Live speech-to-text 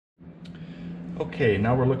Okay,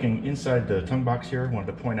 now we're looking inside the tongue box here. I wanted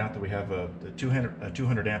to point out that we have a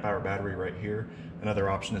 200 amp hour battery right here. Another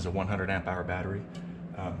option is a 100 amp hour battery.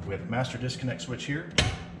 We have a master disconnect switch here.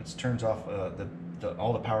 This turns off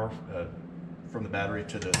all the power from the battery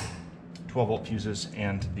to the 12 volt fuses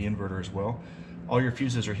and the inverter as well. All your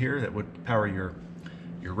fuses are here that would power your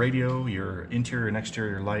radio, your interior and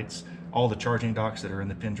exterior lights, all the charging docks that are in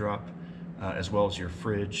the pin drop, as well as your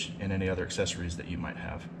fridge and any other accessories that you might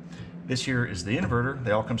have. This here is the inverter.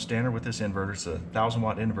 They all come standard with this inverter. It's a 1000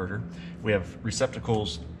 watt inverter. We have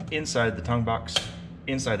receptacles inside the tongue box,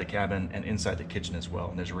 inside the cabin, and inside the kitchen as well.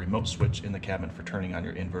 And there's a remote switch in the cabin for turning on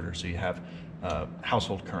your inverter so you have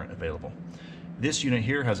household current available. This unit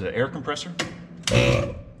here has an air compressor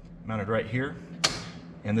mounted right here,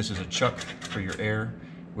 and this is a chuck for your air.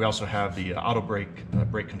 We also have the auto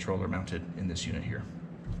brake controller mounted in this unit here.